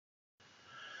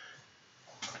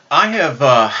I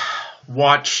have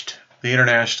watched the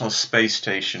International Space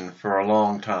Station for a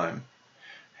long time,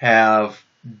 have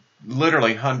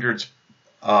literally hundreds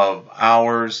of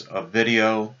hours of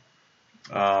video,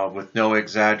 with no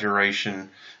exaggeration,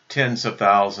 tens of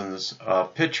thousands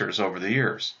of pictures over the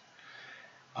years.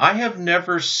 I have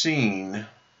never seen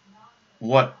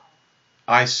what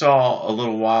I saw a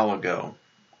little while ago,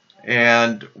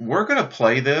 and we're going to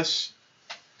play this,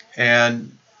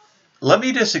 and let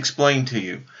me just explain to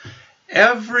you.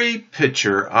 Every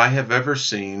picture I have ever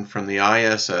seen from the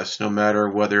ISS, no matter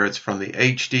whether it's from the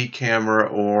HD camera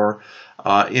or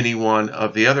any one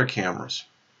of the other cameras,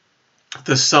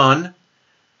 the sun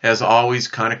has always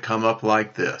kind of come up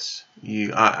like this.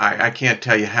 I can't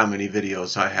tell you how many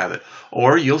videos I have it.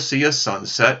 Or you'll see a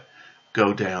sunset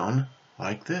go down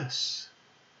like this.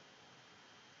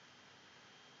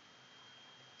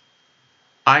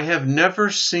 I have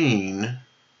never seen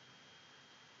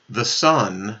the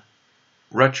sun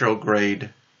retrograde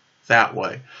that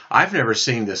way. I've never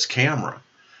seen this camera.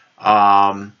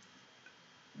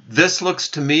 This looks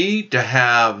to me to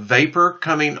have vapor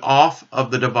coming off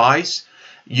of the device.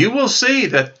 You will see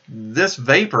that this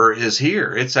vapor is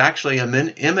here. It's actually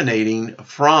emanating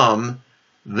from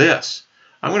this.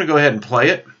 I'm going to go ahead and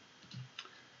play it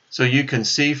so you can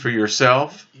see for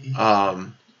yourself.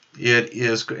 It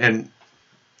is, and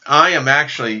I am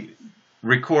actually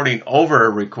recording over a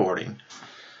recording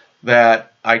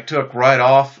that I took right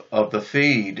off of the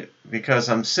feed because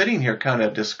I'm sitting here kind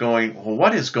of just going, well,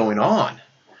 what is going on?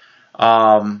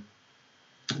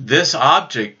 This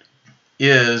object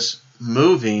is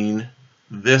moving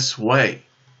this way.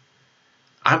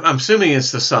 I'm assuming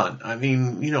it's the sun. I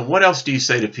mean, you know, what else do you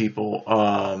say to people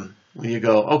when you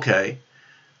go, okay?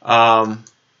 So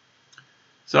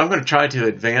I'm going to try to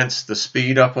advance the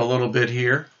speed up a little bit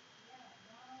here.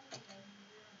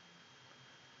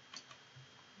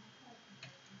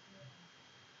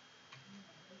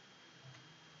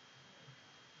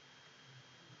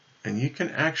 And you can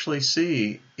actually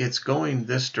see it's going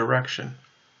this direction.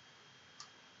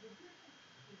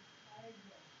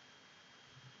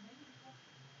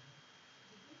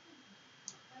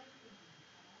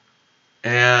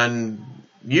 And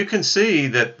you can see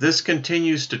that this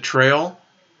continues to trail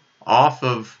off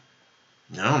of,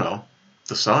 I don't know,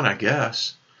 the sun, I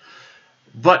guess.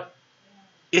 But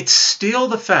it's still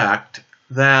the fact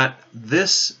that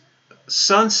this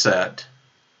sunset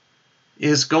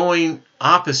is going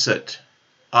opposite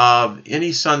of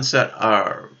any sunset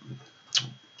or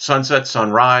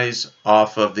sunrise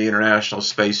off of the International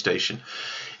Space Station.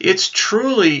 It's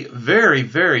truly very,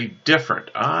 very different.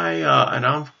 And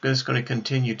I'm just going to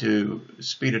continue to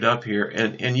speed it up here,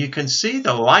 and you can see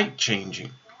the light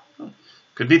changing.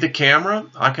 Could be the camera.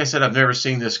 Like I said, I've never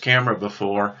seen this camera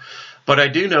before, but I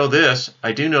do know this.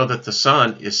 I do know that the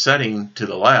sun is setting to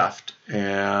the left,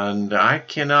 and I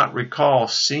cannot recall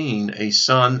seeing a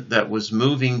sun that was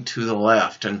moving to the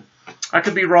left. And I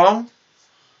could be wrong.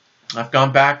 I've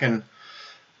gone back and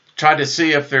tried to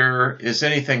see if there is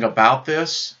anything about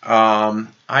this.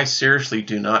 I seriously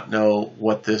do not know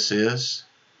what this is.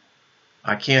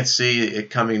 I can't see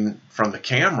it coming from the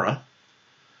camera.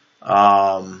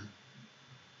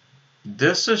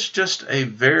 This is just a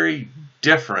very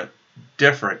different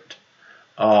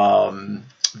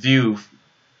view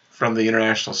from the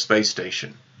International Space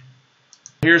Station.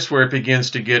 Here's where it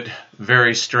begins to get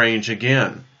very strange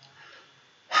again.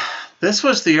 This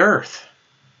was the Earth.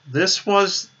 This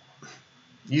was,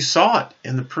 you saw it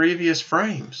in the previous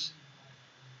frames.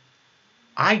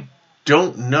 I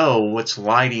don't know what's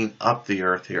lighting up the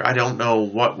Earth here. I don't know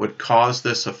what would cause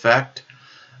this effect.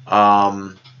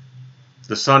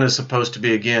 The sun is supposed to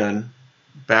be, again,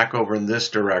 back over in this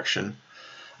direction.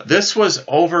 This was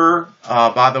over,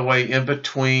 by the way, in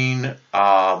between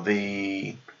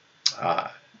the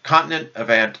continent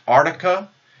of Antarctica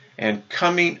and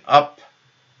coming up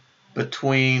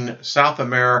between South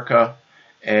America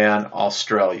and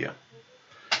Australia.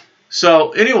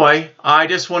 So anyway, I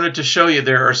just wanted to show you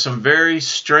there are some very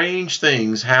strange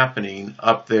things happening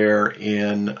up there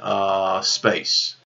in space.